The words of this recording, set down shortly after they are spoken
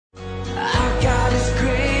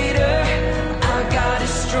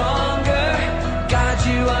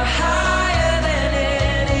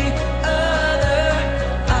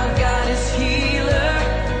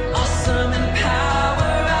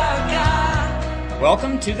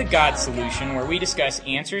Welcome to The God Solution, where we discuss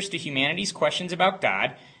answers to humanity's questions about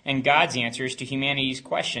God and God's answers to humanity's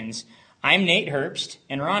questions. I'm Nate Herbst,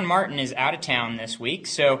 and Ron Martin is out of town this week,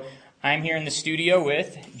 so I'm here in the studio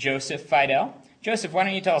with Joseph Fidel. Joseph, why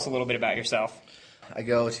don't you tell us a little bit about yourself? I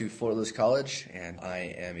go to Fort Lewis College, and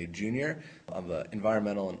I am a junior. I'm an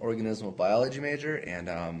environmental and organismal biology major, and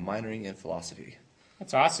I'm minoring in philosophy.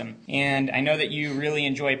 That's awesome. And I know that you really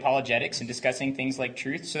enjoy apologetics and discussing things like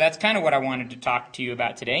truth, so that's kind of what I wanted to talk to you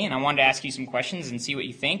about today, and I wanted to ask you some questions and see what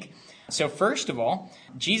you think. So first of all,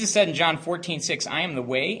 Jesus said in John 14:6, "I am the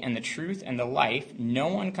way and the truth and the life. No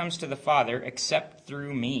one comes to the Father except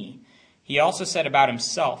through me." He also said about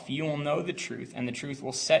himself, "You will know the truth, and the truth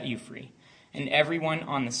will set you free. And everyone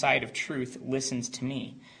on the side of truth listens to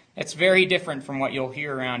me." That's very different from what you'll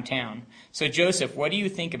hear around town. So Joseph, what do you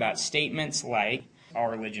think about statements like, all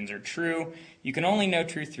religions are true, you can only know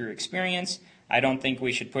truth through experience, I don't think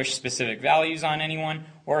we should push specific values on anyone,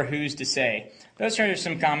 or who's to say? Those are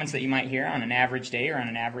some comments that you might hear on an average day or on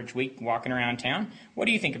an average week walking around town. What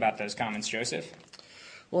do you think about those comments, Joseph?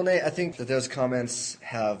 Well, Nate, I think that those comments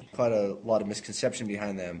have quite a lot of misconception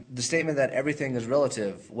behind them. The statement that everything is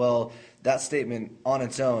relative, well, that statement on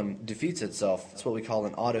its own defeats itself. It's what we call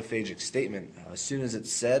an autophagic statement. As soon as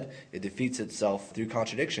it's said, it defeats itself through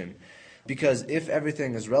contradiction. Because if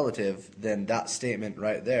everything is relative, then that statement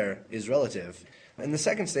right there is relative. In the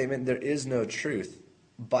second statement, there is no truth.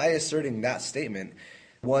 By asserting that statement,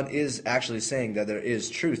 one is actually saying that there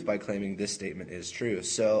is truth by claiming this statement is true.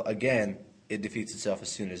 So again, it defeats itself as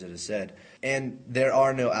soon as it is said. And there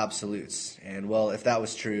are no absolutes. And well, if that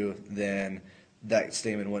was true, then that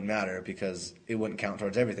statement wouldn't matter because it wouldn't count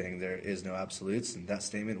towards everything. There is no absolutes, and that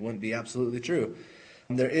statement wouldn't be absolutely true.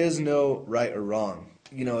 There is no right or wrong.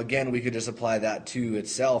 Again, we could just apply that to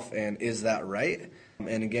itself, and is that right?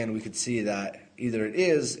 And again, we could see that either it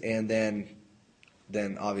is, and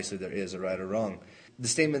then obviously there is a right or wrong. The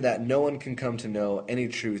statement that no one can come to know any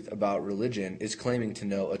truth about religion is claiming to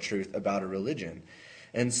know a truth about a religion.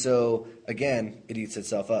 And so, again, it eats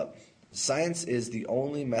itself up. Science is the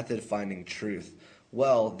only method finding truth.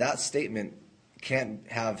 Well, that statement can't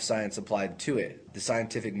have science applied to it. The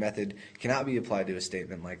scientific method cannot be applied to a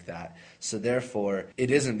statement like that. So therefore, it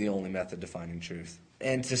isn't the only method to finding truth.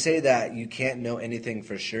 And to say that you can't know anything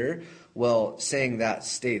for sure, well, saying that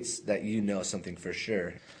states that you know something for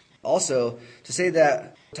sure. Also, to say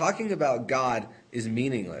that talking about God is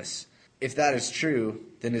meaningless. If that is true,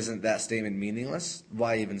 then isn't that statement meaningless?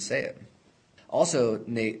 Why even say it? Also,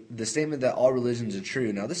 Nate, the statement that all religions are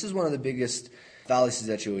true. Now, this is one of the biggest fallacies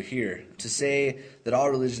that you will hear. To say that all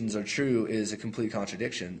religions are true is a complete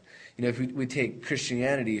contradiction. If we take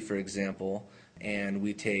Christianity, for example, and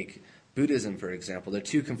we take Buddhism, for example, they're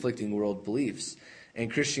two conflicting world beliefs.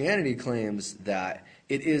 And Christianity claims that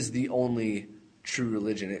it is the only true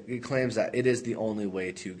religion. It claims that it is the only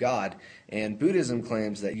way to God. And Buddhism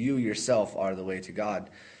claims that you yourself are the way to God.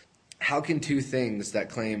 How can two things that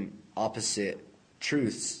claim opposite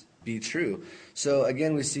truths be true? So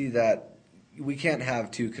again, we see that we can't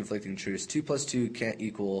have two conflicting truths. 2 plus 2 can't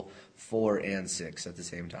equal 4 and 6 at the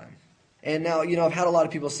same time. And now, I've had a lot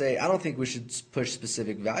of people say, I don't think we should push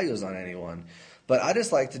specific values on anyone. But I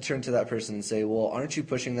just like to turn to that person and say, well, aren't you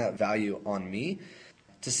pushing that value on me?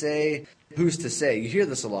 To say, who's to say? You hear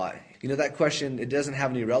this a lot. That question, it doesn't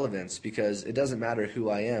have any relevance because it doesn't matter who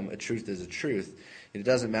I am. A truth is a truth. It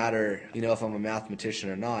doesn't matter, if I'm a mathematician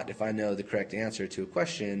or not. If I know the correct answer to a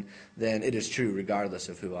question, then it is true regardless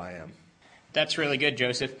of who I am. That's really good,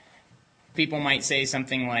 Joseph. People might say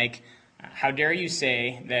something like, how dare you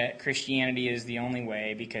say that Christianity is the only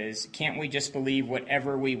way, because can't we just believe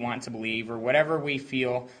whatever we want to believe or whatever we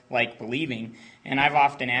feel like believing? And I've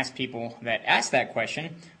often asked people that ask that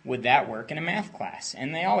question, would that work in a math class?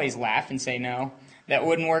 And they always laugh and say, no, that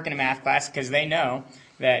wouldn't work in a math class because they know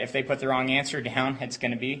that if they put the wrong answer down, it's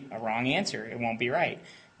going to be a wrong answer. It won't be right.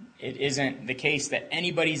 It isn't the case that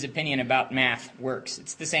anybody's opinion about math works.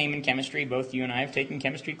 It's the same in chemistry. Both you and I have taken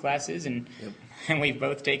chemistry classes, and we've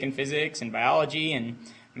both taken physics and biology and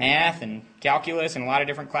math and calculus and a lot of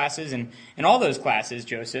different classes. And in all those classes,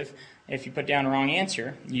 Joseph, if you put down a wrong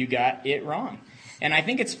answer, you got it wrong. And I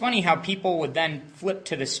think it's funny how people would then flip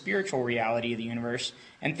to the spiritual reality of the universe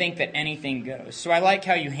and think that anything goes. So I like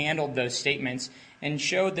how you handled those statements and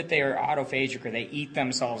showed that they are autophagic, or they eat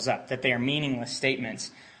themselves up, that they are meaningless statements.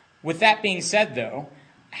 With that being said, though,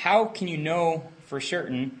 how can you know for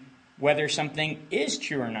certain whether something is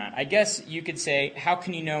true or not? I guess you could say, how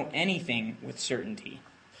can you know anything with certainty?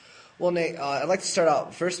 Well, Nate, I'd like to start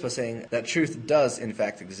out first by saying that truth does, in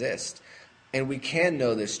fact, exist. And we can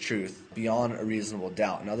know this truth beyond a reasonable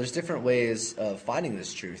doubt. Now, there's different ways of finding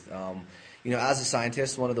this truth. As a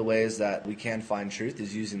scientist, one of the ways that we can find truth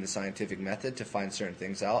is using the scientific method to find certain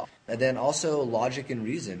things out. And then also logic and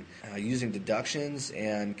reason, using deductions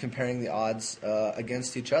and comparing the odds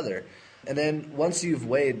against each other. And then once you've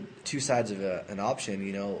weighed two sides of an option,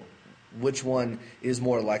 which one is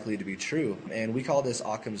more likely to be true? And we call this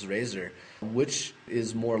Occam's razor. Which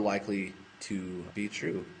is more likely to be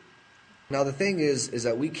true? Now, the thing is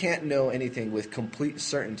that we can't know anything with complete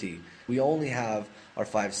certainty. We only have our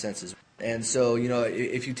five senses. And so,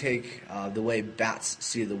 if you take the way bats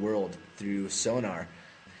see the world through sonar,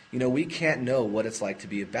 we can't know what it's like to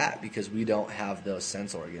be a bat because we don't have those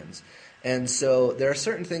sense organs. And so there are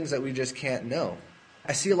certain things that we just can't know.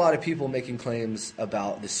 I see a lot of people making claims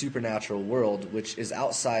about the supernatural world, which is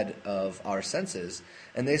outside of our senses.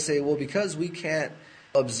 And they say, well, because we can't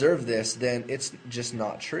observe this, then it's just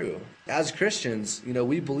not true. As Christians,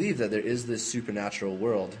 we believe that there is this supernatural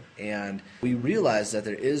world, and we realize that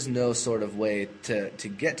there is no sort of way to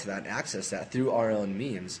get to that and access that through our own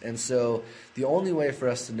means. And so the only way for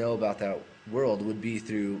us to know about that world would be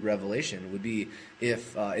through revelation, would be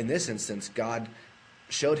if, in this instance, God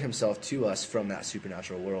showed himself to us from that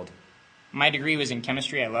supernatural world. My degree was in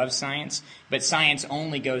chemistry. I love science, but science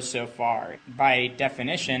only goes so far. By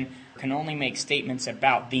definition, can only make statements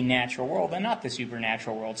about the natural world and not the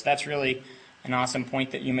supernatural world. So that's really an awesome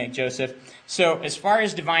point that you make, Joseph. So as far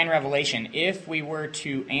as divine revelation, if we were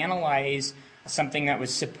to analyze something that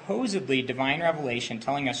was supposedly divine revelation,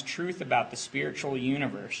 telling us truth about the spiritual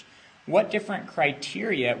universe, what different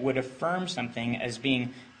criteria would affirm something as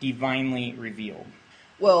being divinely revealed?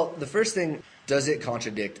 Well, the first thing, does it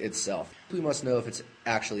contradict itself? We must know if it's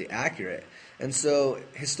actually accurate. And so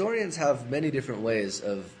historians have many different ways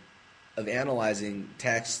of analyzing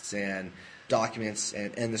texts and documents,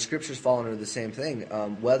 and the scriptures fall under the same thing,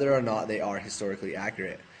 whether or not they are historically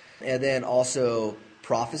accurate. And then also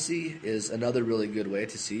prophecy is another really good way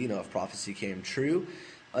to see, if prophecy came true.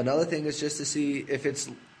 Another thing is just to see if it's,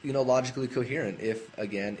 logically coherent, if,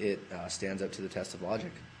 again, it stands up to the test of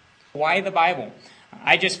logic. Why the Bible?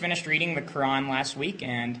 I just finished reading the Quran last week,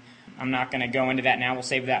 and I'm not going to go into that now. We'll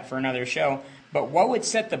save that for another show. But what would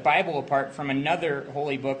set the Bible apart from another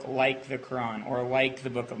holy book like the Quran, or like the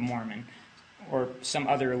Book of Mormon, or some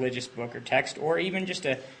other religious book or text, or even just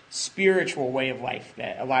a spiritual way of life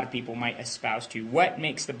that a lot of people might espouse to? What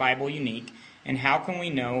makes the Bible unique, and how can we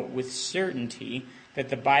know with certainty that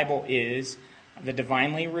the Bible is the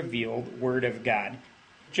divinely revealed Word of God?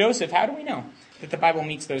 Joseph, how do we know that the Bible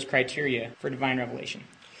meets those criteria for divine revelation?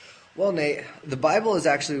 Well, Nate, the Bible is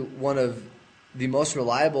actually one of the most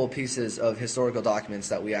reliable pieces of historical documents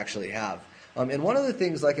that we actually have. And one of the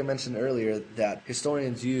things, like I mentioned earlier, that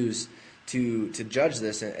historians use to judge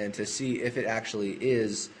this and to see if it actually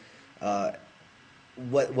is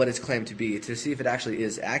what it's claimed to be, to see if it actually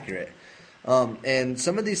is accurate. And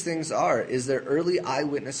some of these things is there early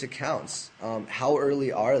eyewitness accounts? How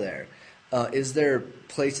early are there? Is there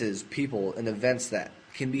places, people, and events that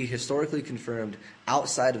can be historically confirmed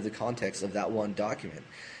outside of the context of that one document?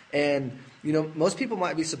 And, most people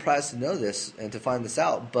might be surprised to know this and to find this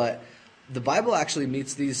out, but the Bible actually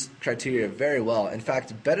meets these criteria very well. In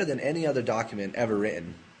fact, better than any other document ever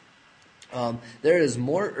written. There is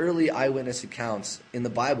more early eyewitness accounts in the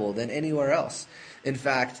Bible than anywhere else. In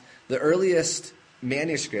fact, the earliest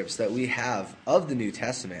manuscripts that we have of the New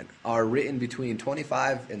Testament are written between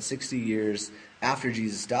 25 and 60 years after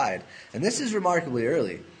Jesus died. And this is remarkably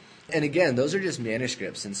early. And again, those are just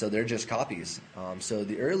manuscripts, and so they're just copies. So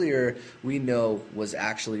the earlier we know was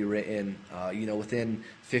actually written, within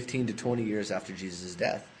 15 to 20 years after Jesus'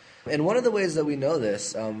 death. And one of the ways that we know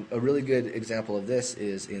this, a really good example of this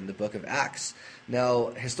is in the book of Acts.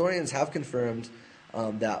 Now, historians have confirmed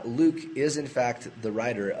that Luke is in fact the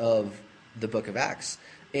writer of the book of Acts.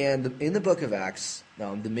 And in the book of Acts,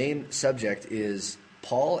 the main subject is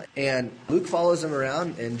Paul, and Luke follows him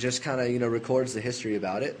around and just kind of, records the history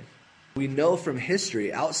about it. We know from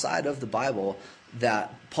history outside of the Bible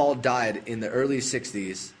that Paul died in the early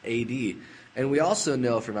 60s AD. And we also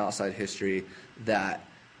know from outside history that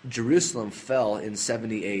Jerusalem fell in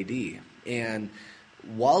 70 AD. And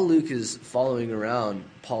while Luke is following around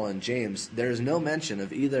Paul and James, there is no mention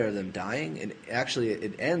of either of them dying. And actually,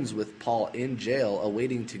 it ends with Paul in jail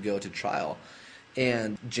awaiting to go to trial.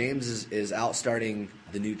 And James is out starting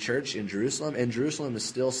the new church in Jerusalem, and Jerusalem is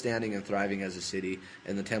still standing and thriving as a city,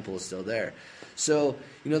 and the temple is still there. So,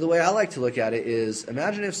 the way I like to look at it is,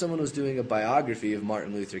 imagine if someone was doing a biography of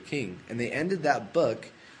Martin Luther King, and they ended that book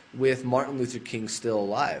with Martin Luther King still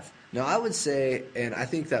alive. Now, I would say, and I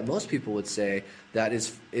think that most people would say, that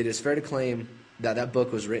it is fair to claim that that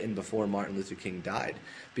book was written before Martin Luther King died.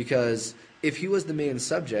 Because if he was the main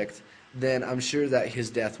subject, then I'm sure that his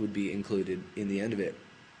death would be included in the end of it.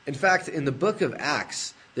 In fact, in the book of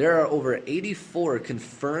Acts, there are over 84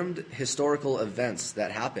 confirmed historical events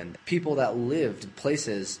that happened. People that lived,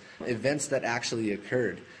 places, events that actually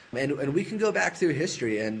occurred. And we can go back through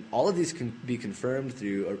history, and all of these can be confirmed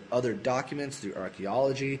through other documents, through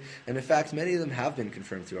archaeology, and in fact, many of them have been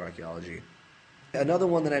confirmed through archaeology. Another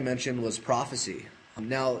one that I mentioned was prophecy.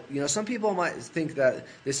 Now, some people might think that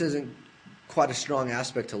this isn't quite a strong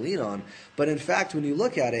aspect to lean on, but in fact, when you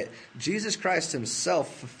look at it, Jesus Christ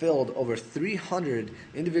himself fulfilled over 300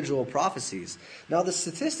 individual prophecies. Now, the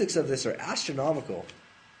statistics of this are astronomical.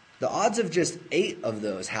 The odds of just 8 of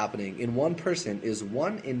those happening in one person is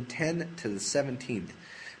 1 in 10 to the 17th.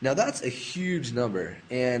 Now, that's a huge number,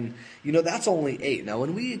 and, that's only 8. Now,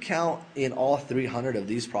 when we count in all 300 of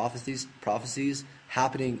these prophecies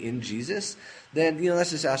happening in Jesus, then,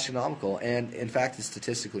 that's just astronomical, and, in fact, it's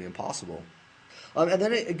statistically impossible. And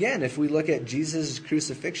then, again, if we look at Jesus'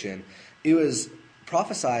 crucifixion, it was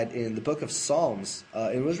prophesied in the book of Psalms.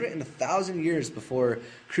 It was written 1,000 years before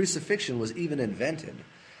crucifixion was even invented.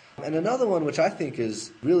 And another one, which I think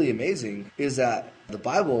is really amazing, is that the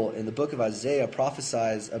Bible in the book of Isaiah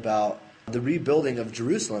prophesies about the rebuilding of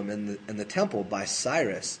Jerusalem and the temple by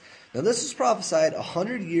Cyrus. Now, this was prophesied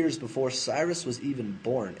 100 years before Cyrus was even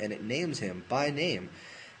born, and it names him by name.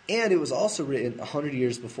 And it was also written 100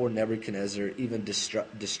 years before Nebuchadnezzar even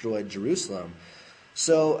destroyed Jerusalem.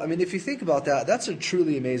 So, if you think about that, that's a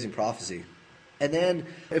truly amazing prophecy. And then,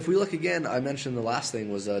 if we look again, I mentioned the last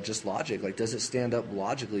thing was just logic. Like, does it stand up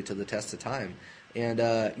logically to the test of time? And,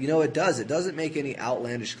 it does. It doesn't make any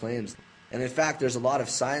outlandish claims. And in fact, there's a lot of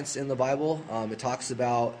science in the Bible. It talks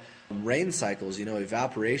about rain cycles,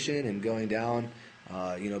 evaporation and going down,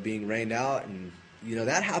 being rained out. And,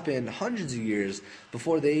 that happened hundreds of years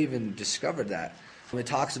before they even discovered that. It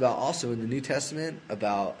talks about also in the New Testament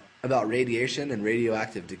about radiation and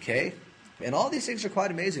radioactive decay. And all these things are quite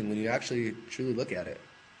amazing when you actually truly look at it.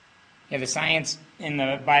 Yeah, the science in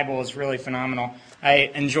the Bible is really phenomenal.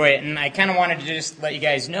 I enjoy it, and I kind of wanted to just let you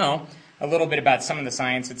guys know a little bit about some of the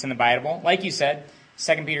science that's in the Bible. Like you said,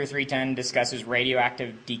 2 Peter 3:10 discusses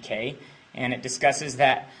radioactive decay, and it discusses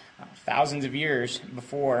that thousands of years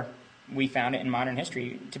before we found it in modern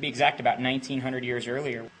history, to be exact, about 1,900 years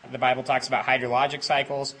earlier. The Bible talks about hydrologic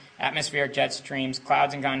cycles, atmospheric jet streams,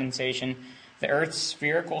 clouds and condensation, the Earth's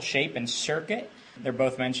spherical shape and circuit. They're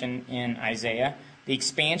both mentioned in Isaiah. The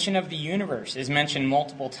expansion of the universe is mentioned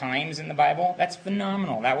multiple times in the Bible. That's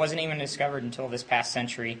phenomenal. That wasn't even discovered until this past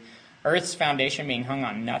century. Earth's foundation being hung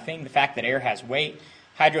on nothing, the fact that air has weight,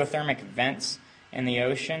 hydrothermic vents in the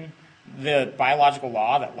ocean, the biological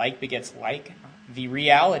law that like begets like, the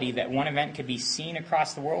reality that one event could be seen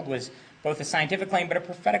across the world was both a scientific claim but a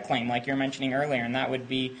prophetic claim, like you were mentioning earlier, and that would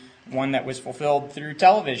be one that was fulfilled through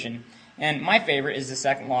television. And my favorite is the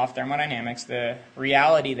second law of thermodynamics, the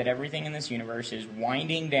reality that everything in this universe is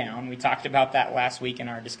winding down. We talked about that last week in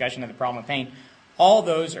our discussion of the problem of pain. All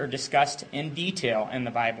those are discussed in detail in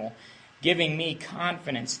the Bible, giving me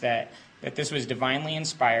confidence that this was divinely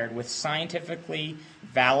inspired with scientifically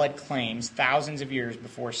valid claims thousands of years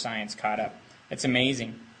before science caught up. It's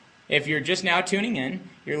amazing. If you're just now tuning in,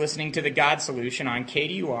 you're listening to The God Solution on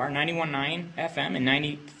KDUR 91.9 FM and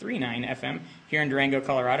 93.9 FM here in Durango,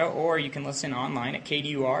 Colorado, or you can listen online at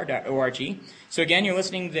kdur.org. So again, you're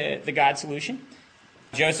listening to The God Solution.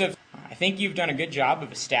 Joseph, I think you've done a good job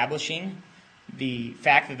of establishing the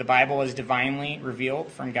fact that the Bible is divinely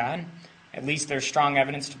revealed from God. At least there's strong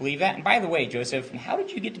evidence to believe that. And by the way, Joseph, how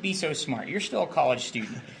did you get to be so smart? You're still a college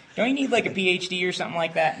student. Don't you need like a PhD or something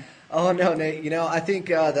like that? Oh, no, Nate. I think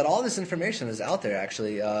that all this information is out there,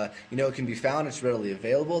 actually. It can be found. It's readily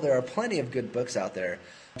available. There are plenty of good books out there.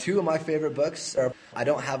 2 of my favorite books are I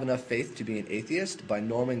Don't Have Enough Faith to Be an Atheist by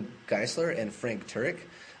Norman Geisler and Frank Turek.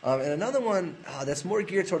 And another one that's more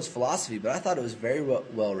geared towards philosophy, but I thought it was very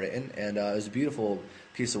well written, and it was a beautiful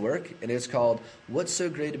piece of work. And it's called What's So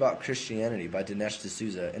Great About Christianity by Dinesh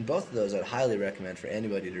D'Souza. And both of those I'd highly recommend for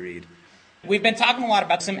anybody to read. We've been talking a lot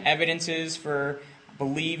about some evidences for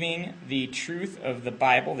believing the truth of the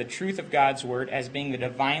Bible, the truth of God's Word, as being the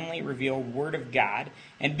divinely revealed Word of God,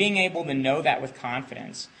 and being able to know that with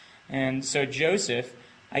confidence. And so, Joseph,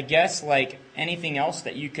 I guess like anything else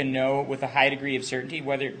that you can know with a high degree of certainty,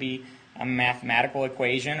 whether it be a mathematical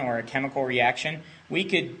equation or a chemical reaction, we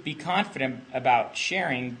could be confident about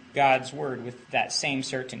sharing God's Word with that same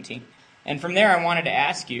certainty. And from there, I wanted to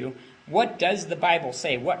ask you, what does the Bible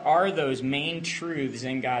say? What are those main truths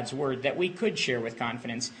in God's Word that we could share with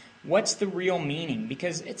confidence? What's the real meaning?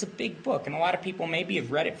 Because it's a big book, and a lot of people maybe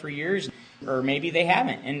have read it for years, or maybe they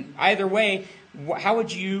haven't. And either way, how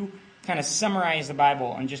would you kind of summarize the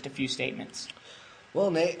Bible in just a few statements?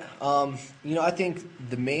 Well, Nate, I think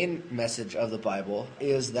the main message of the Bible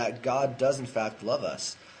is that God does in fact love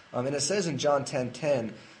us. And it says in John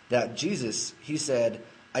 10:10 that Jesus, he said,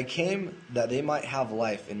 I came that they might have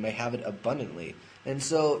life and may have it abundantly. And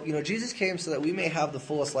so, Jesus came so that we may have the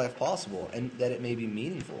fullest life possible and that it may be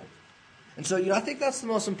meaningful. And so, I think that's the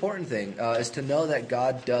most important thing, is to know that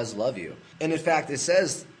God does love you. And in fact, it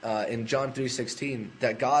says in John 3:16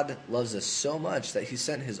 that God loves us so much that he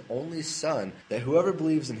sent his only Son, that whoever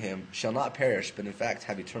believes in him shall not perish, but in fact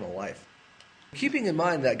have eternal life. Keeping in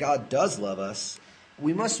mind that God does love us,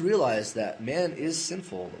 we must realize that man is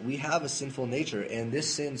sinful. We have a sinful nature, and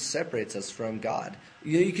this sin separates us from God.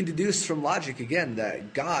 You can deduce from logic, again,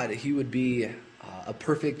 that God, he would be a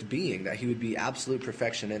perfect being, that he would be absolute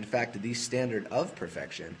perfection, in fact, the standard of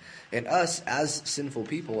perfection. And us, as sinful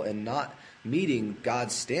people, and not meeting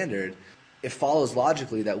God's standard, it follows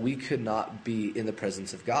logically that we could not be in the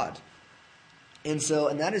presence of God. And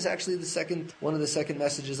that is actually one of the second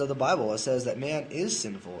messages of the Bible. It says that man is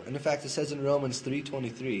sinful. And in fact, it says in Romans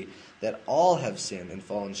 3:23 that all have sinned and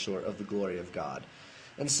fallen short of the glory of God.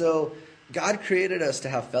 And so God created us to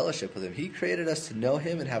have fellowship with him. He created us to know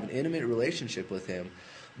him and have an intimate relationship with him.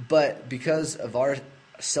 But because of our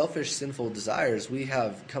selfish, sinful desires, we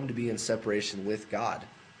have come to be in separation with God.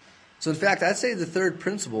 So in fact, I'd say the third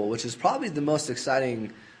principle, which is probably the most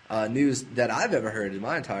exciting news that I've ever heard in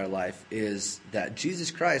my entire life, is that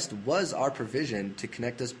Jesus Christ was our provision to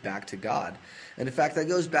connect us back to God. And in fact, that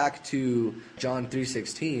goes back to John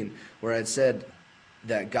 3:16, where it said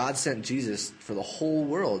that God sent Jesus for the whole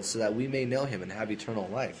world so that we may know him and have eternal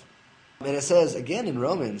life. And it says again in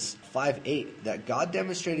Romans 5:8 that God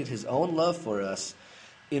demonstrated his own love for us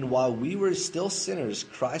in while we were still sinners,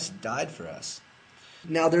 Christ died for us.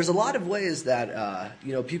 Now, there's a lot of ways that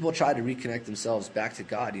people try to reconnect themselves back to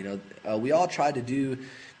God. We all try to do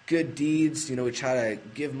good deeds. We try to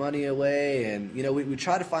give money away, and we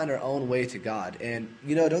try to find our own way to God. And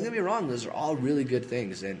don't get me wrong; those are all really good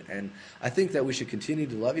things. And I think that we should continue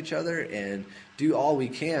to love each other and do all we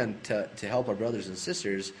can to help our brothers and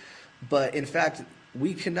sisters. But in fact,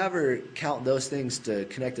 we can never count those things to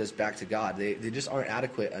connect us back to God. They just aren't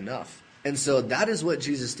adequate enough. And so that is what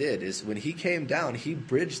Jesus did, is when he came down, he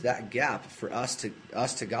bridged that gap for us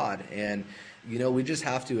to God. And, we just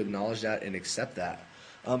have to acknowledge that and accept that.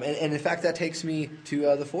 And in fact, that takes me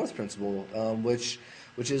to the fourth principle, which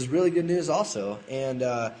is really good news also. And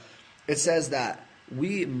it says that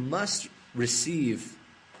we must receive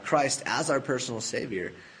Christ as our personal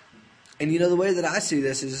Savior. And, the way that I see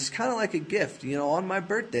this is it's kind of like a gift. On my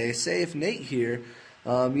birthday, say if Nate here,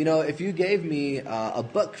 if you gave me a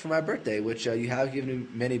book for my birthday, which you have given me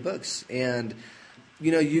many books, and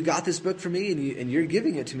you got this book for me and you're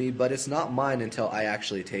giving it to me, but it's not mine until I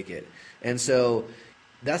actually take it. And so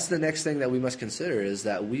that's the next thing that we must consider, is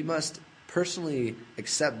that we must personally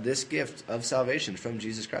accept this gift of salvation from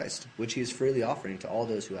Jesus Christ, which he is freely offering to all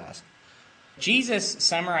those who ask. Jesus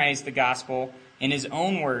summarized the gospel in his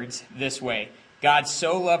own words this way: God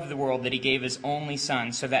so loved the world that he gave his only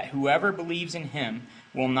Son, so that whoever believes in him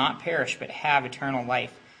will not perish but have eternal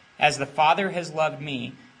life. As the Father has loved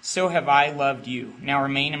me, so have I loved you. Now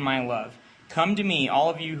remain in my love. Come to me, all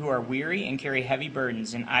of you who are weary and carry heavy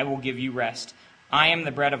burdens, and I will give you rest. I am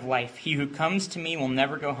the bread of life. He who comes to me will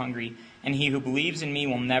never go hungry, and he who believes in me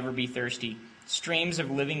will never be thirsty. Streams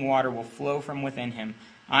of living water will flow from within him.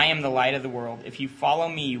 I am the light of the world. If you follow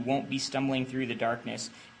me, you won't be stumbling through the darkness,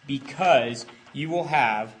 because you will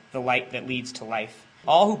have the light that leads to life.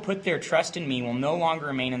 All who put their trust in me will no longer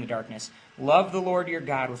remain in the darkness. Love the Lord your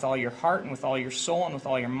God with all your heart and with all your soul and with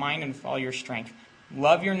all your mind and with all your strength.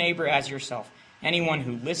 Love your neighbor as yourself. Anyone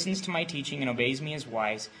who listens to my teaching and obeys me is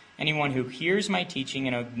wise. Anyone who hears my teaching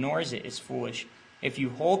and ignores it is foolish. If you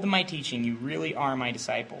hold to my teaching, you really are my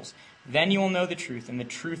disciples. Then you will know the truth, and the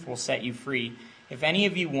truth will set you free. If any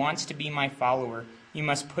of you wants to be my follower, you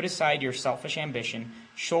must put aside your selfish ambition,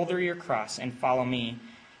 shoulder your cross, and follow me.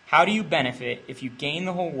 How do you benefit if you gain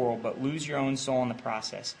the whole world but lose your own soul in the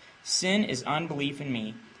process? Sin is unbelief in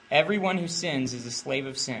me. Everyone who sins is a slave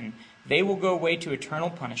of sin. They will go away to eternal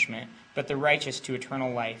punishment, but the righteous to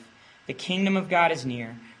eternal life. The kingdom of God is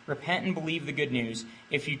near. Repent and believe the good news.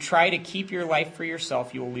 If you try to keep your life for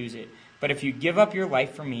yourself, you will lose it. But if you give up your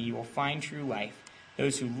life for me, you will find true life.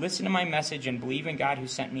 Those who listen to my message and believe in God who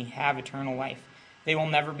sent me have eternal life. They will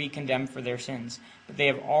never be condemned for their sins, but they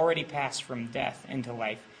have already passed from death into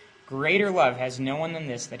life. Greater love has no one than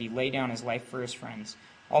this, that he lay down his life for his friends.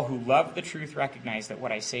 All who love the truth recognize that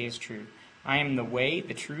what I say is true. I am the way,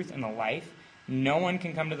 the truth, and the life. No one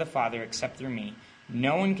can come to the Father except through me.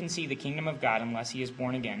 No one can see the kingdom of God unless he is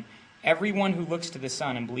born again. Everyone who looks to the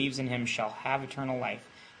Son and believes in him shall have eternal life,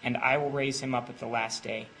 and I will raise him up at the last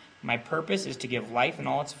day. My purpose is to give life in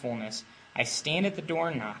all its fullness. I stand at the door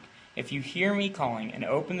and knock. If you hear me calling and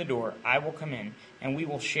open the door, I will come in, and we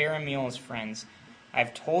will share a meal as friends. I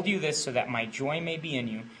have told you this so that my joy may be in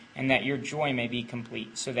you, and that your joy may be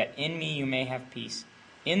complete, so that in me you may have peace.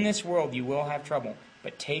 In this world you will have trouble,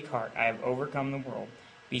 but take heart, I have overcome the world.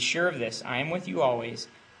 Be sure of this, I am with you always.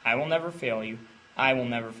 I will never fail you. I will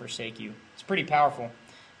never forsake you. It's pretty powerful.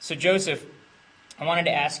 So Joseph, I wanted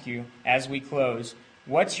to ask you, as we close,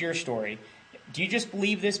 what's your story? Do you just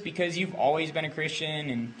believe this because you've always been a Christian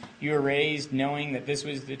and you were raised knowing that this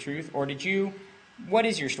was the truth? Or what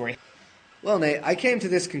is your story? Well, Nate, I came to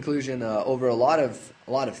this conclusion over a lot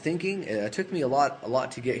of thinking. It took me a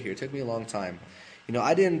lot to get here. It took me a long time.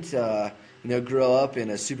 I didn't grow up in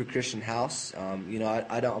a super Christian house. I'm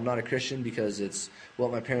not a Christian because it's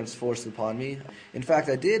what my parents forced upon me. In fact,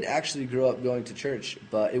 I did actually grow up going to church,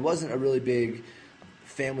 but it wasn't a really big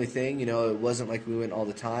family thing. It wasn't like we went all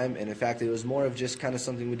the time. And in fact, it was more of just kind of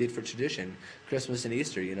something we did for tradition, Christmas and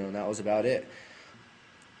Easter, and that was about it.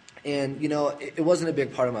 And, it wasn't a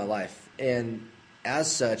big part of my life. And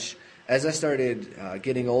as such, as I started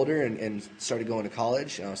getting older and started going to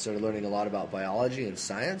college, started learning a lot about biology and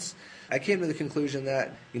science, I came to the conclusion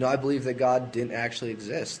that, I believe that God didn't actually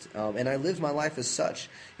exist. And I lived my life as such.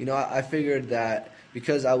 I figured that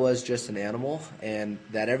because I was just an animal and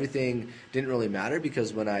that everything didn't really matter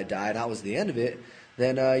because when I died, that was the end of it,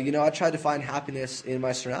 then, I tried to find happiness in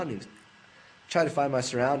my surroundings. Try to find my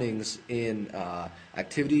surroundings in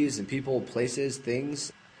activities and people, places,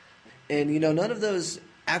 things. And, none of those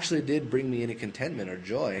actually did bring me any contentment or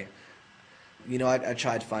joy. I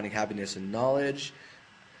tried finding happiness in knowledge.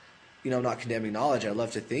 I'm not condemning knowledge. I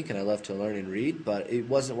love to think and I love to learn and read, but it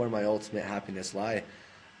wasn't where my ultimate happiness lay.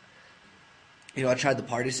 I tried the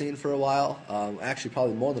party scene for a while, actually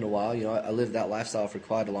probably more than a while. I lived that lifestyle for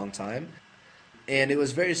quite a long time. And it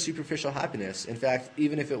was very superficial happiness. In fact,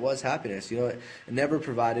 even if it was happiness, it never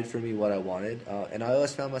provided for me what I wanted. And I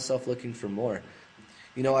always found myself looking for more.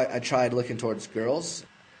 I tried looking towards girls,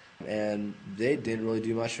 and they didn't really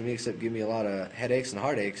do much for me except give me a lot of headaches and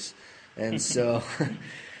heartaches. And so,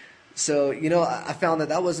 I found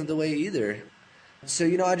that wasn't the way either. So,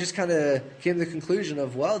 I just kind of came to the conclusion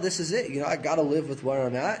of, well, this is it. I got to live with where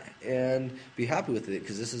I'm at and be happy with it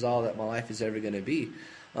because this is all that my life is ever going to be.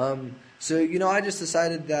 So, I just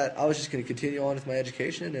decided that I was just going to continue on with my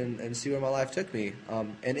education and see where my life took me.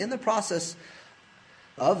 And in the process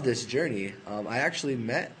of this journey, I actually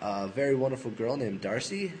met a very wonderful girl named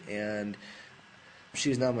Darcy, and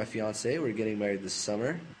she's now my fiance. We're getting married this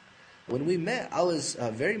summer. When we met, I was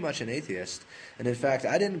very much an atheist, and in fact,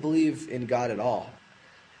 I didn't believe in God at all.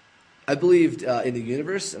 I believed in the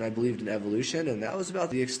universe, and I believed in evolution, and that was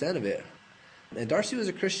about the extent of it. And Darcy was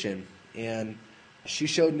a Christian, and she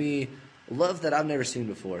showed me love that I've never seen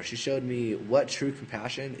before. She showed me what true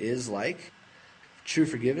compassion is like, true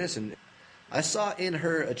forgiveness, and I saw in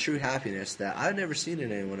her a true happiness that I've never seen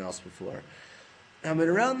in anyone else before. And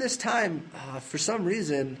around this time, for some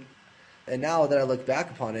reason, and now that I look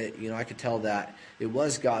back upon it, I could tell that it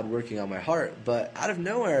was God working on my heart. But out of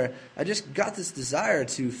nowhere, I just got this desire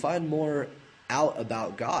to find more out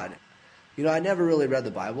about God. I never really read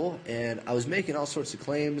the Bible, and I was making all sorts of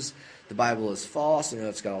claims. The Bible is false,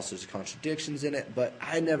 it's got all sorts of contradictions in it, but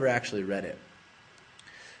I never actually read it.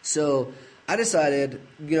 So I decided,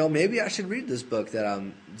 maybe I should read this book that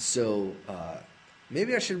I'm so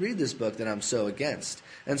against.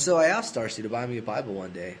 And so I asked Darcy to buy me a Bible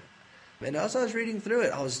one day. And as I was reading through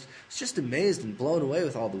it, I was just amazed and blown away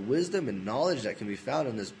with all the wisdom and knowledge that can be found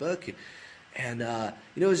in this book. And,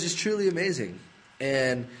 it was just truly amazing.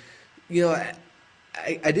 And,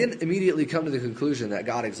 I didn't immediately come to the conclusion that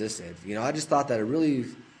God existed. I just thought that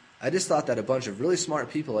a bunch of really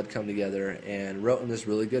smart people had come together and wrote in this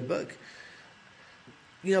really good book.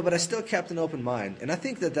 But I still kept an open mind. And I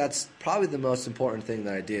think that that's probably the most important thing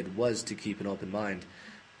that I did was to keep an open mind.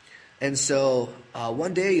 And so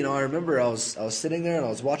one day, I remember I was sitting there and I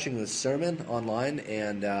was watching this sermon online,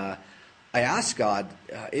 and I asked God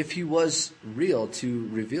if he was real to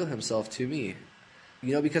reveal himself to me.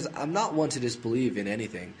 Because I'm not one to just believe in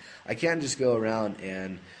anything. I can't just go around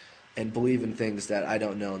and believe in things that I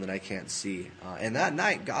don't know and that I can't see. And that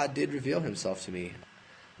night, God did reveal himself to me.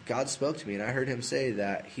 God spoke to me, and I heard him say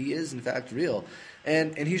that he is, in fact, real.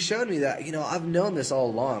 And he showed me that, I've known this all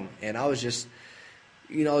along, and I was just,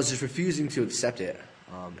 I was just refusing to accept it.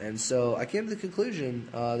 And so I came to the conclusion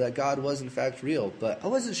that God was in fact real, but I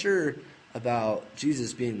wasn't sure about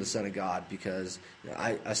Jesus being the Son of God because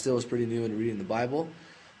I still was pretty new in reading the Bible.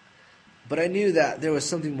 But I knew that there was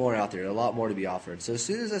something more out there, a lot more to be offered. So as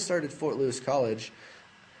soon as I started Fort Lewis College,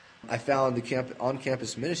 I found the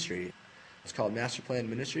on-campus ministry. It's called Master Plan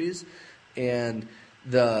Ministries, and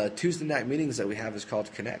the Tuesday night meetings that we have is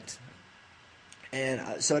called Connect.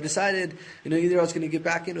 And so I decided, either I was going to get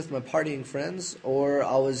back in with my partying friends, or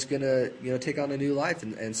I was going to, take on a new life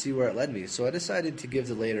and see where it led me. So I decided to give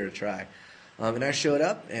the later a try. And I showed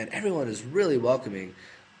up, and everyone is really welcoming.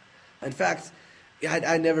 In fact,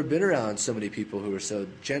 I'd never been around so many people who were so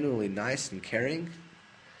genuinely nice and caring.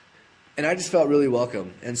 And I just felt really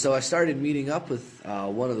welcome. And so I started meeting up with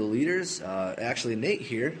one of the leaders, actually Nate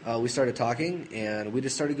here. We started talking, and we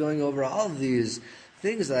just started going over all of these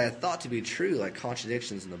things that I thought to be true, like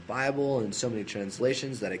contradictions in the Bible and so many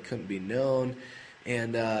translations that it couldn't be known.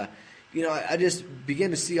 And, I just began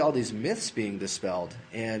to see all these myths being dispelled.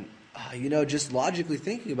 And, just logically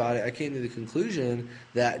thinking about it, I came to the conclusion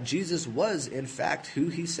that Jesus was, in fact, who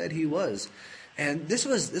he said he was. And this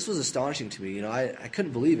was astonishing to me. I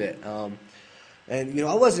couldn't believe it. And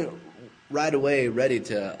I wasn't right away ready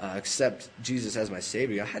to accept Jesus as my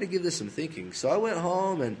Savior. I had to give this some thinking. So I went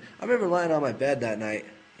home, and I remember lying on my bed that night,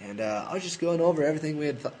 and I was just going over everything we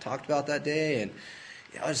had talked about that day, and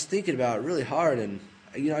I was thinking about it really hard, and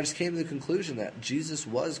I just came to the conclusion that Jesus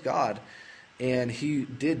was God, and he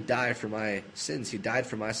did die for my sins. He died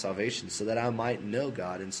for my salvation so that I might know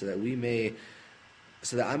God, and so that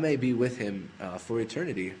I may be with him for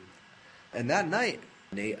eternity. And that night,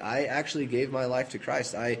 Nate, I actually gave my life to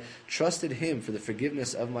Christ. I trusted him for the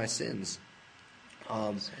forgiveness of my sins.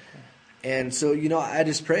 And so, I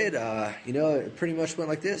just prayed, it pretty much went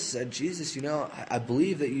like this. Said, Jesus, I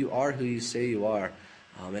believe that you are who you say you are.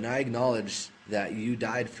 And I acknowledge that you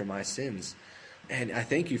died for my sins. And I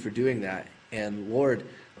thank you for doing that. And Lord,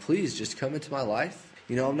 please just come into my life.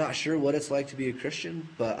 I'm not sure what it's like to be a Christian,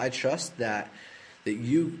 but I trust that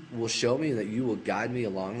you will show me, that you will guide me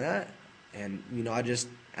along that. And, I just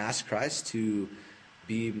asked Christ to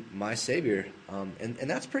be my Savior. And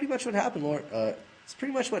that's pretty much what happened, Lord. It's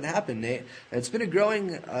pretty much what happened, Nate. And it's been a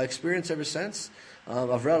growing experience ever since.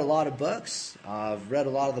 I've read a lot of books. I've read a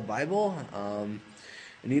lot of the Bible. And,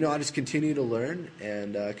 I just continue to learn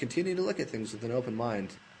and continue to look at things with an open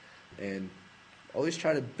mind. And always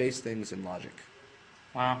try to base things in logic.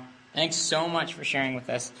 Wow. Thanks so much for sharing with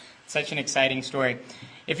us. Such an exciting story.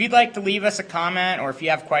 If you'd like to leave us a comment, or if you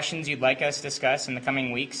have questions you'd like us to discuss in the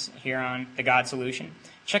coming weeks here on The God Solution,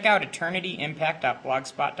 check out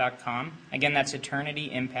eternityimpact.blogspot.com. Again, that's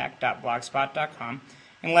eternityimpact.blogspot.com.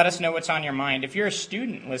 And let us know what's on your mind. If you're a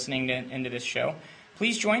student listening into this show,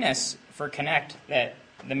 please join us for Connect, the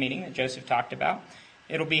meeting that Joseph talked about.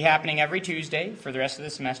 It'll be happening every Tuesday for the rest of the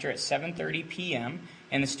semester at 7:30 p.m.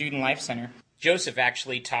 in the Student Life Center. Joseph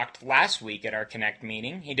actually talked last week at our Connect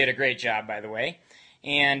meeting. He did a great job, by the way.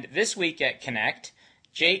 And this week at Connect,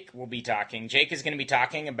 Jake will be talking. Jake is going to be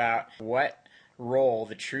talking about what role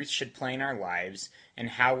the truth should play in our lives and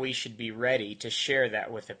how we should be ready to share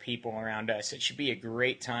that with the people around us. It should be a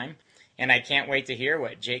great time, and I can't wait to hear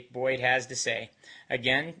what Jake Boyd has to say.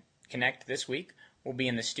 Again, Connect this week will be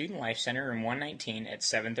in the Student Life Center, room 119 at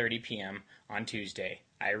 7:30 p.m. on Tuesday.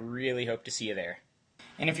 I really hope to see you there.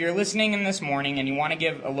 And if you're listening in this morning and you want to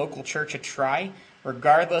give a local church a try,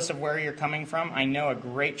 regardless of where you're coming from, I know a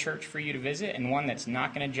great church for you to visit, and one that's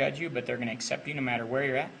not going to judge you, but they're going to accept you no matter where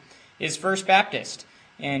you're at, is First Baptist.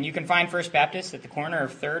 And you can find First Baptist at the corner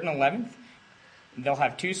of 3rd and 11th. They'll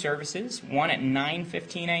have two services, one at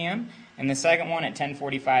 9:15 a.m. and the second one at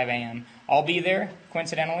 10:45 a.m. I'll be there,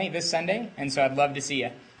 coincidentally, this Sunday, and so I'd love to see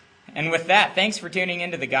you. And with that, thanks for tuning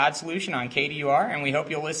into The God Solution on KDUR, and we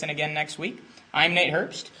hope you'll listen again next week. I'm Nate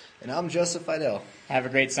Herbst. And I'm Joseph Fidel. Have a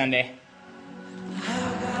great Sunday.